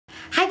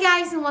Hi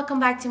guys, and welcome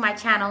back to my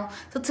channel.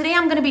 So today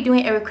I'm going to be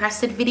doing a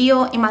requested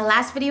video. In my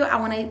last video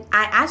I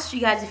asked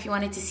you guys if you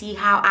wanted to see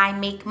how I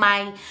make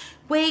my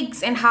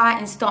wigs and how I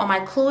install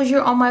my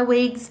closure on my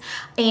wigs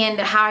and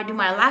how I do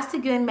my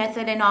elastic band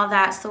method and all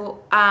that.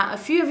 So a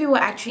few of you were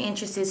actually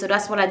interested, so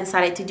that's what I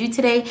decided to do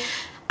today.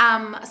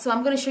 So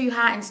I'm going to show you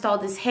how I install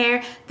this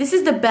hair. This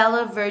is the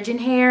Bella Virgin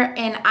hair,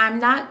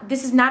 and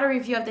this is not a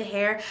review of the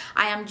hair.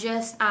 I am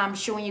just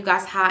showing you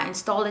guys how I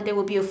installed it. There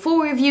will be a full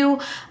review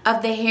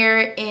of the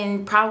hair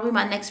in probably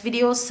my next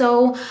video.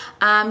 So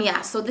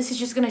yeah, so this is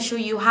just going to show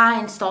you how I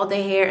installed the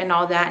hair and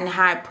all that and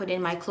how I put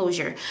in my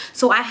closure.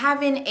 So I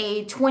have in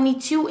a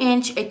 22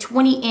 inch, a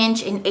 20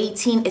 inch, an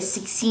 18, a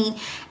 16,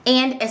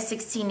 and a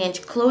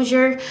 16-inch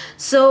closure.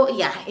 So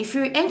yeah, if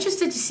you're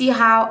interested to see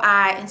how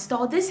I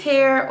install this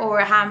hair or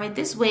how I made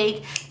this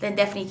wig, then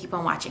definitely keep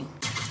on watching.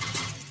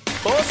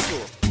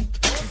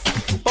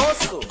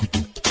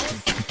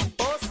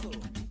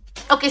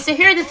 Okay, so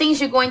here are the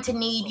things you're going to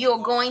need. You're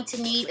going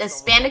to need a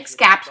spandex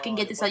cap. You can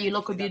get this at your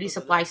local beauty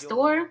supply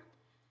store.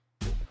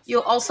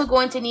 You're also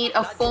going to need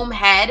a foam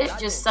head,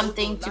 just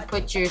something to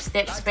put your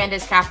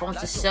spandex cap on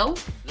to sew.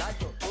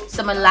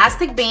 Some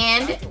elastic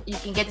band. You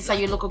can get this at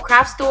your local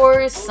craft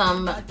stores.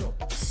 Some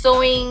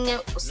sewing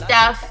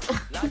stuff.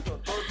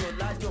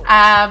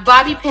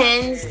 Bobby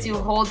pins to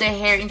hold the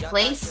hair in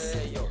place.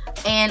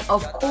 And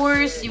of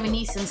course, you will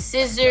need some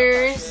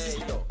scissors.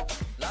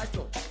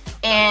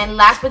 And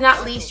last but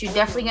not least, you're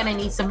definitely going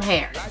to need some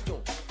hair.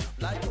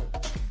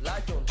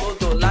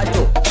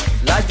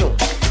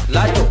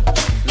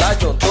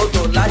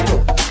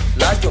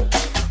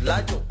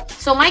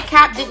 So my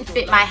cap didn't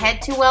fit my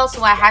head too well,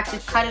 so I had to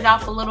cut it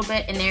off a little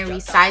bit and then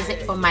resize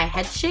it for my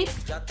head shape.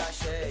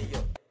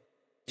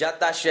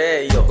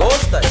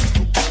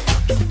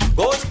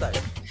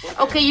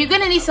 Okay, you're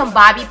gonna need some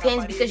bobby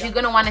pins because you're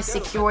gonna want to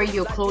secure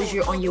your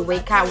closure on your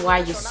wig cap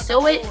while you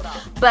sew it.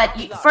 But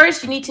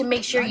first you need to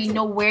make sure you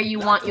know where you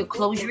want your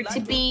closure to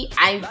be.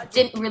 I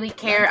didn't really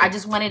care. I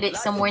just wanted it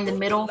somewhere in the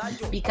middle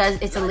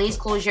because it's a lace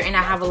closure and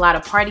I have a lot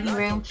of parting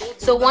room.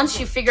 So once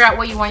you figure out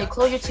where you want your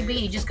closure to be,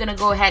 you're just gonna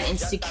go ahead and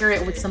secure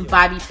it with some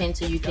bobby pins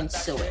so you can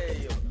sew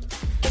it.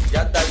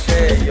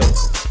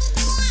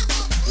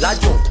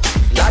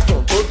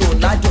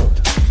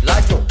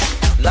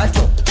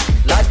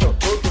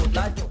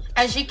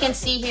 As you can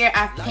see here,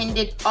 I've pinned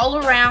it all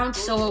around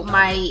so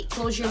my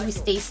closure will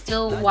stay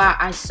still while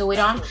I sew it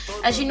on.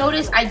 As you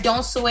notice, I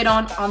don't sew it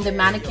on the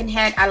mannequin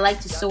head. I like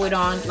to sew it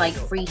on like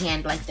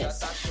freehand like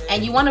this.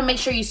 And you want to make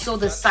sure you sew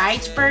the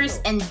sides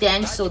first and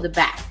then sew the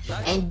back.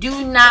 And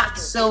do not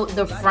sew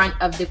the front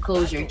of the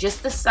closure,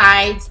 just the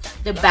sides,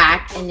 the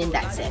back, and then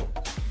that's it.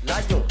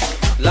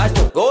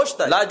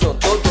 Gosta,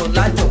 todo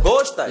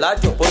gosta,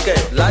 porque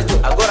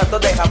agora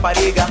toda é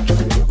rapariga.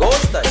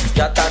 Gosta,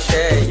 já tá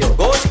cheio.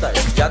 Gosta,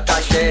 já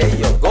tá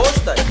cheio.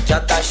 Gosta, já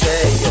tá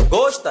cheio.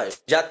 Gosta,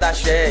 já tá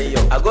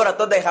cheio. Agora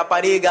toda é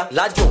rapariga.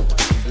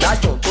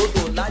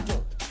 Tudo.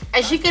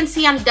 As you can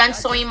see, I'm done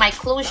sewing my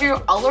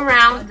closure all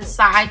around the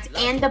sides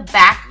and the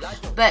back,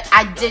 but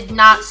I did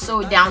not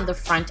sew down the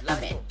front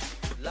of it.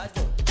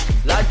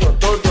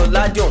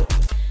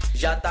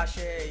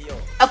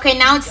 Okay,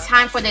 now it's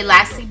time for the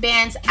elastic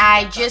bands.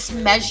 I just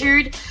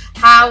measured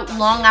how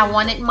long I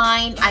wanted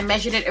mine. I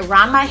measured it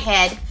around my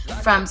head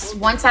from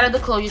one side of the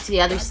closure to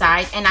the other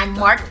side, and I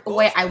marked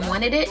where I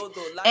wanted it.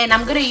 And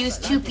I'm gonna use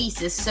 2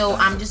 pieces, so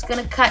I'm just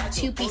gonna cut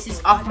 2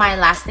 pieces off my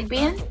elastic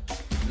band.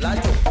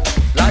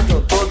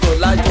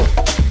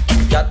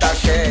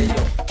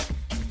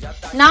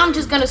 Now I'm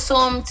just gonna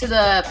sew them to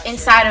the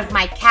inside of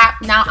my cap.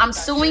 Now I'm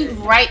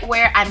sewing right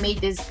where I made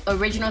this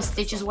original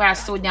stitches where I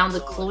sewed down the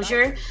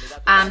closure.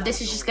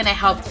 This is just gonna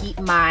help keep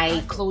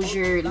my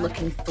closure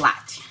looking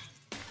flat.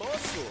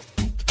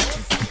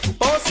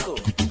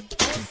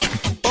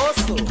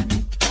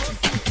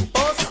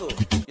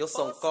 Eu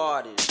sou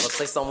core,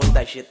 vocês são muito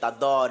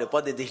agitadores.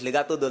 Pode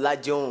desligar tudo lá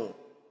de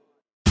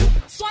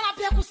Só na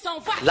percussão,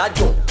 vai. Lá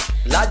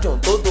de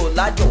tudo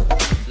lá de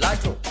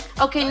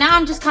Okay, now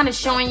I'm just kind of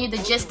showing you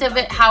the gist of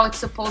it, how it's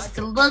supposed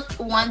to look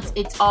once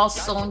it's all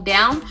sewn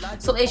down.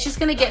 So it's just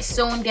gonna get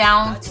sewn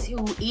down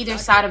to either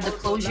side of the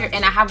closure,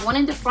 and I have one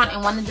in the front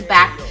and one in the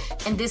back,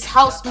 and this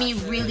helps me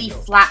really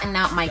flatten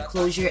out my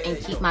closure and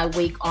keep my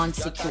wig on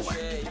secure.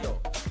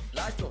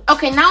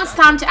 Okay, now it's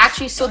time to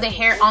actually sew the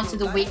hair onto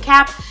the wig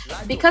cap.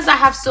 Because I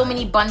have so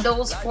many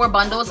bundles, 4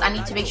 bundles, I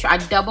need to make sure I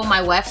double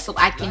my weft so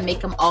I can make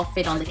them all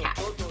fit on the cap.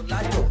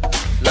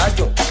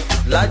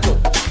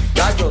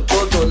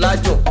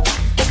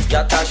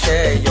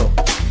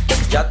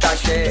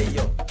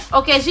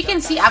 Okay, as you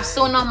can see, I've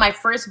sewn on my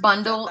first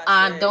bundle.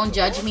 Don't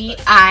judge me.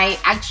 I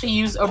actually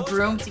use a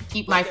broom to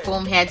keep my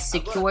foam head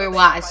secure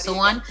while I sew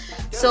on.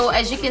 So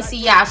as you can see,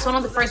 yeah, I've sewn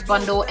on the first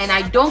bundle, and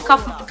I don't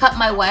cut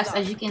my wefts.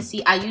 As you can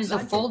see, I use the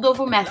fold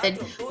over method.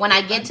 When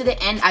I get to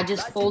the end, I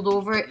just fold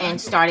over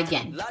and start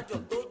again.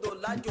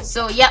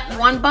 So yep,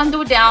 1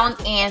 bundle down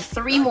and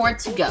 3 more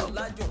to go.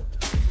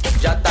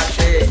 Já tá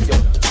cheio,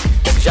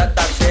 já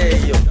tá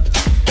cheio,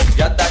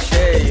 já tá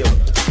cheio,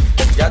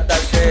 já tá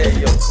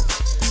cheio.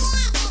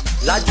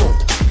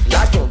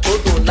 lajo,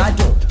 todo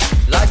lajo,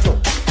 lajo,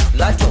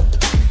 lajo,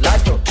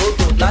 lajo,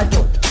 todo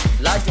lajo,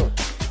 lajo.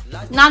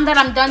 Now that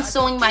I'm done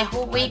sewing my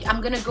whole wig,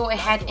 I'm gonna go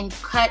ahead and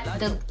cut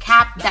the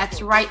cap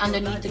that's right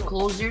underneath the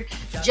closure,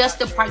 just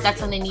the part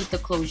that's underneath the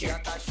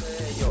closure.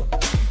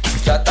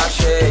 Ya tá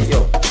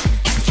cheio,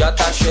 ya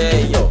tá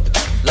cheio.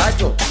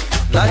 Lajo,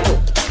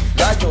 lajo,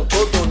 lajo,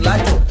 todo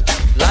lajo,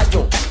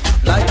 lajo,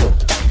 lajo,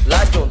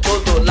 lajo,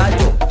 todo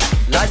lajo,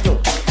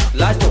 lajo,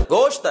 lajo,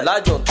 gosta,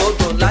 lajo,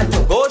 todo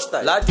lajo,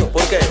 gosta, lajo,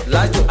 porque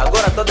lajo,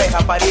 agora toda é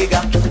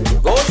rapariga,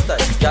 gosta,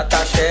 já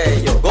tá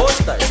cheio,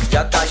 gosta,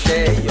 já tá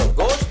cheio,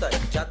 gosta,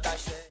 já tá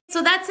cheio.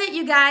 So that's it,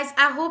 you guys.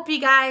 I hope you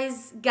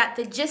guys got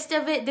the gist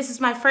of it. This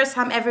is my first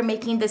time ever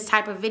making this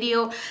type of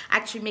video,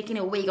 actually making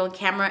a wig on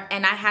camera,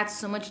 and I had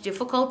so much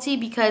difficulty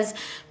because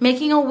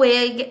making a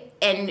wig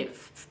and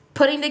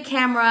putting the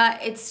camera,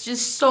 it's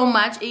just so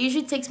much. It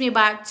usually takes me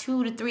about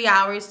 2 to 3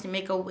 hours to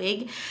make a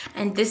wig,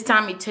 and this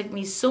time it took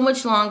me so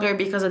much longer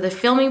because of the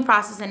filming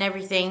process and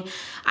everything.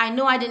 I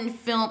know I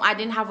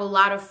didn't have a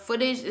lot of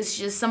footage. It's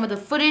just some of the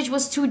footage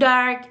was too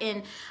dark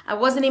and I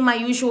wasn't in my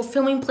usual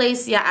filming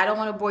place. Yeah, I don't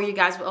want to bore you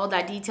guys with all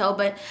that detail,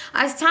 but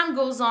as time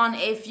goes on,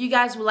 if you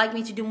guys would like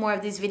me to do more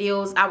of these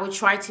videos, I will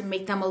try to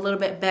make them a little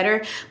bit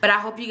better. But I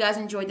hope you guys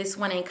enjoyed this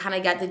one and kind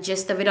of got the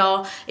gist of it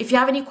all. If you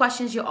have any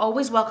questions, you're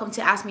always welcome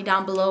to ask me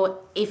down below.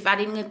 If I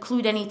didn't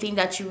include anything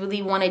that you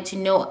really wanted to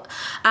know,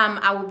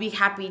 I will be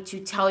happy to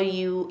tell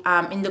you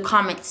in the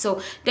comments.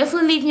 So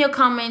definitely leave me a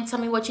comment, tell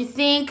me what you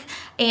think,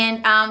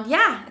 and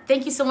yeah,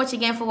 thank you so much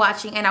again for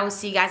watching, and I will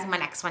see you guys in my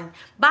next one.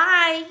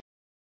 Bye.